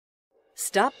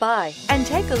Stop by and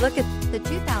take a look at the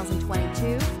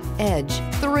 2022 Edge.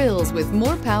 Thrills with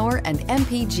more power and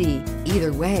MPG.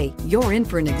 Either way, you're in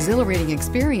for an exhilarating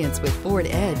experience with Ford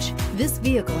Edge. This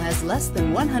vehicle has less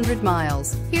than 100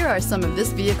 miles. Here are some of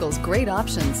this vehicle's great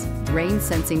options: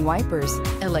 rain-sensing wipers,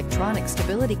 electronic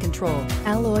stability control,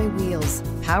 alloy wheels,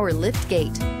 power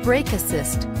liftgate, brake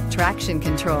assist, traction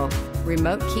control,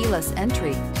 remote keyless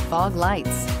entry, fog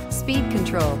lights, speed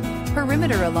control,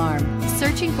 perimeter alarm.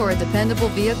 Searching for a dependable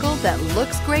vehicle that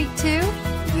looks great too?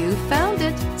 You found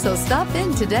it, so stop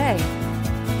in today.